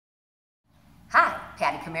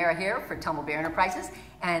Patti Komara here for Tumblebear Enterprises,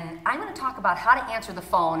 and I'm going to talk about how to answer the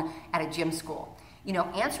phone at a gym school. You know,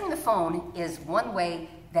 answering the phone is one way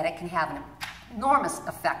that it can have an enormous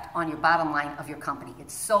effect on your bottom line of your company.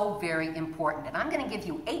 It's so very important, and I'm going to give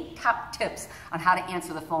you 8 top tips on how to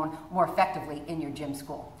answer the phone more effectively in your gym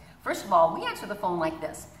school. First of all, we answer the phone like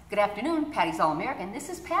this. Good afternoon, Patty's All-American. This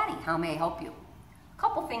is Patti. How may I help you? A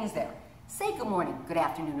couple things there. Say good morning, good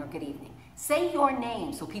afternoon, or good evening. Say your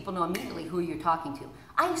name so people know immediately who you're talking to.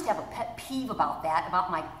 I used to have a pet peeve about that, about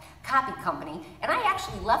my copy company, and I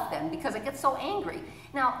actually left them because I get so angry.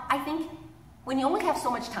 Now, I think when you only have so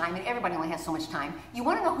much time, and everybody only has so much time, you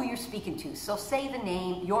want to know who you're speaking to. So say the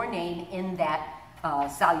name, your name in that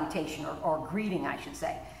salutation or greeting, I should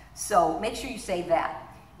say. So make sure you say that.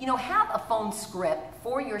 You know, have a phone script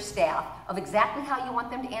for your staff of exactly how you want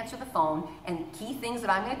them to answer the phone and key things that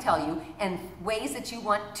I'm going to tell you and ways that you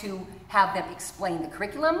want to have them explain the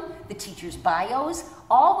curriculum, the teacher's bios,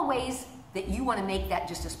 all the ways that you want to make that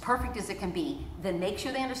just as perfect as it can be. Then make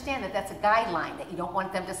sure they understand that that's a guideline, that you don't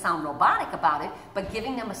want them to sound robotic about it, but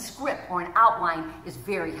giving them a script or an outline is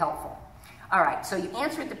very helpful. All right, so you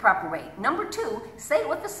answer it the proper way. Number 2, say it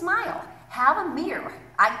with a smile. Have a mirror.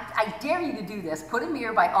 I dare you to do this. Put a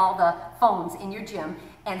mirror by all the phones in your gym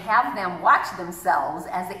and have them watch themselves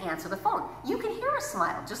as they answer the phone. You can hear a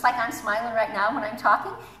smile, just like I'm smiling right now when I'm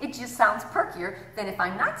talking. It just sounds perkier than if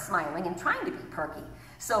I'm not smiling and trying to be perky.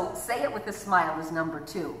 So say it with a smile is number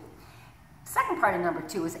 2. Second part of number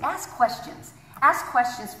 2 is ask questions. Ask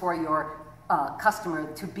questions for your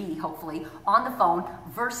customer to be, hopefully, on the phone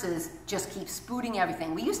versus just keep spooting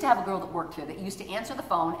everything. We used to have a girl that worked here that used to answer the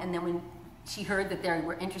phone, and then when she heard that they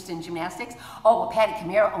were interested in gymnastics, oh, well, Patti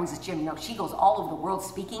Komara owns this gym. You know, she goes all over the world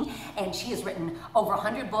speaking, and she has written over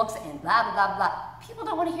 100 books and blah, blah, blah, blah. People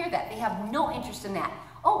don't want to hear that. They have no interest in that.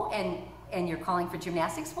 Oh, and you're calling for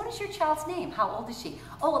gymnastics? What is your child's name? How old is she?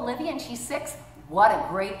 Oh, Olivia, and she's 6? What a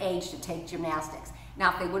great age to take gymnastics.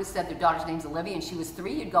 Now, if they would have said their daughter's name's Olivia and she was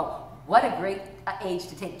 3, you'd go, what a great age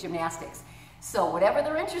to take gymnastics. So whatever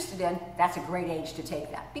they're interested in, that's a great age to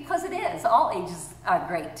take that. Because it is. All ages are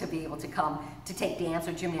great to be able to come to take dance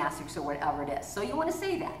or gymnastics or whatever it is. So you want to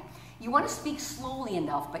say that. You want to speak slowly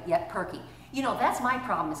enough, but yet perky. You know, that's my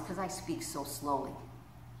problem, is because I speak so slowly.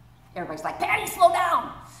 Everybody's like, Patti, slow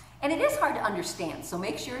down! And it is hard to understand, so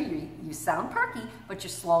make sure you sound perky, but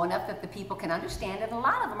you're slow enough that the people can understand, and a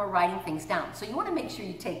lot of them are writing things down. So you want to make sure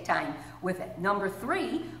you take time with it. Number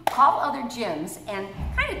 3, call other gyms and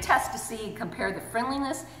kind of test to see, compare the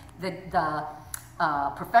friendliness, the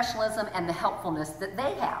professionalism, and the helpfulness that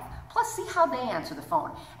they have. Plus, see how they answer the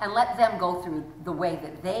phone, and let them go through the way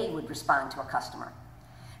that they would respond to a customer.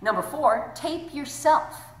 Number 4, tape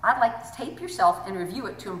yourself. I'd like to tape yourself and review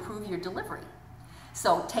it to improve your delivery.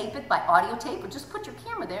 So tape it by audio tape, or just put your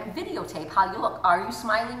camera there and videotape how you look. Are you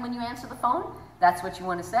smiling when you answer the phone? That's what you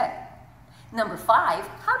want to say. Number 5,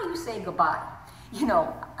 how do you say goodbye? You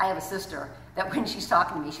know, I have a sister that when she's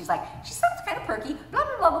talking to me, she's like, she sounds kind of perky, blah,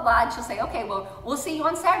 blah, blah, blah, blah, and she'll say, okay, well, we'll see you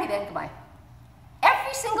on Saturday then, goodbye.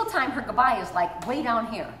 Every single time her goodbye is like way down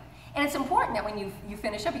here. And it's important that when you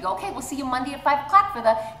finish up, you go, okay, we'll see you Monday at 5 o'clock for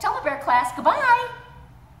the Tumblebear class, goodbye.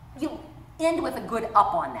 You end with a good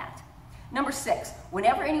up on that. Number 6,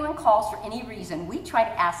 whenever anyone calls for any reason, we try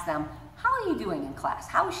to ask them, how are you doing in class?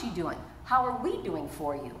 How is she doing? How are we doing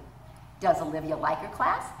for you? Does Olivia like her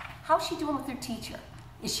class? How's she doing with her teacher?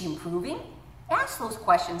 Is she improving? Ask those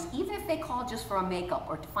questions, even if they call just for a makeup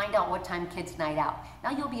or to find out what time kids' night out.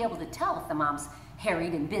 Now you'll be able to tell if the mom's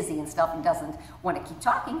harried and busy and stuff and doesn't want to keep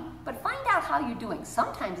talking, but find out how you're doing.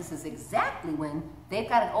 Sometimes this is exactly when they've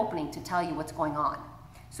got an opening to tell you what's going on.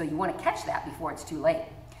 So you want to catch that before it's too late.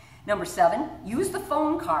 Number 7, use the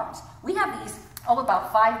phone cards. We have these,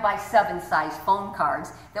 about 5x7 size phone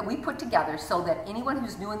cards that we put together so that anyone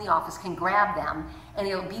who's new in the office can grab them, and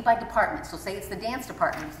it'll be by department. So say it's the dance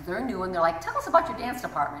department. So they're new and they're like, tell us about your dance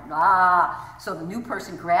department. So the new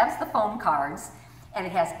person grabs the phone cards, and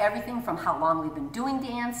it has everything from how long we've been doing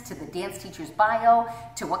dance, to the dance teacher's bio,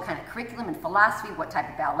 to what kind of curriculum and philosophy, what type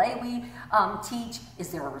of ballet we teach. Is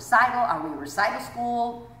there a recital? Are we a recital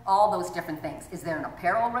school? All those different things. Is there an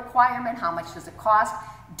apparel requirement? How much does it cost?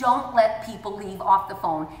 Don't let people leave off the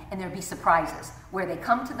phone and there be surprises where they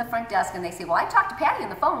come to the front desk and they say, well, I talked to Patti on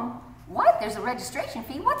the phone. What? There's a registration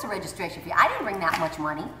fee? What's a registration fee? I didn't bring that much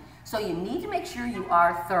money. So you need to make sure you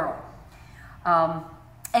are thorough.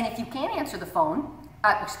 And if you can't answer the phone,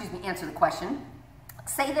 answer the question,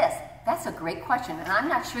 say this, that's a great question and I'm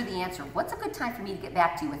not sure the answer. What's a good time for me to get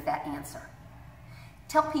back to you with that answer?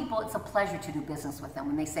 Tell people it's a pleasure to do business with them.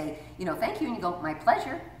 When they say, you know, thank you, and you go, my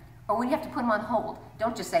pleasure. Or when you have to put them on hold,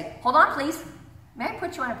 don't just say, hold on, please. May I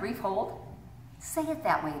put you on a brief hold? Say it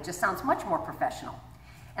that way. It just sounds much more professional.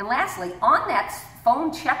 And lastly, on that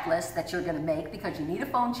phone checklist that you're going to make, because you need a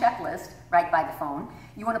phone checklist right by the phone,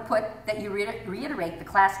 you want to put that you reiterate the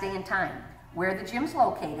class day and time, where the gym's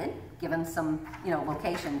located, given some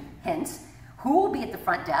location hints, who will be at the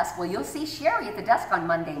front desk. Well, you'll see Sherry at the desk on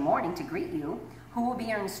Monday morning to greet you, who will be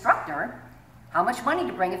your instructor, how much money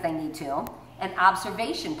to bring if they need to, and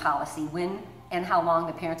observation policy, when and how long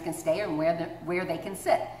the parents can stay and where they can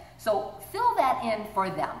sit. So fill that in for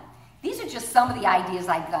them. These are just some of the ideas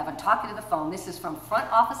I got on talking to the phone. This is from Front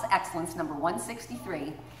Office Excellence number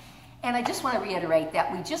 163. And I just want to reiterate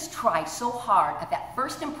that we just try so hard at that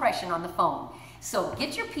first impression on the phone. So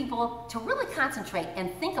get your people to really concentrate and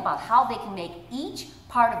think about how they can make each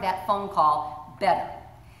part of that phone call better.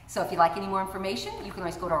 So if you'd like any more information, you can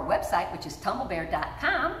always go to our website, which is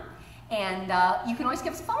tumblebear.com, and you can always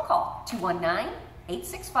give us a phone call,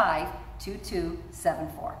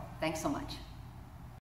 219-865-2274. Thanks so much.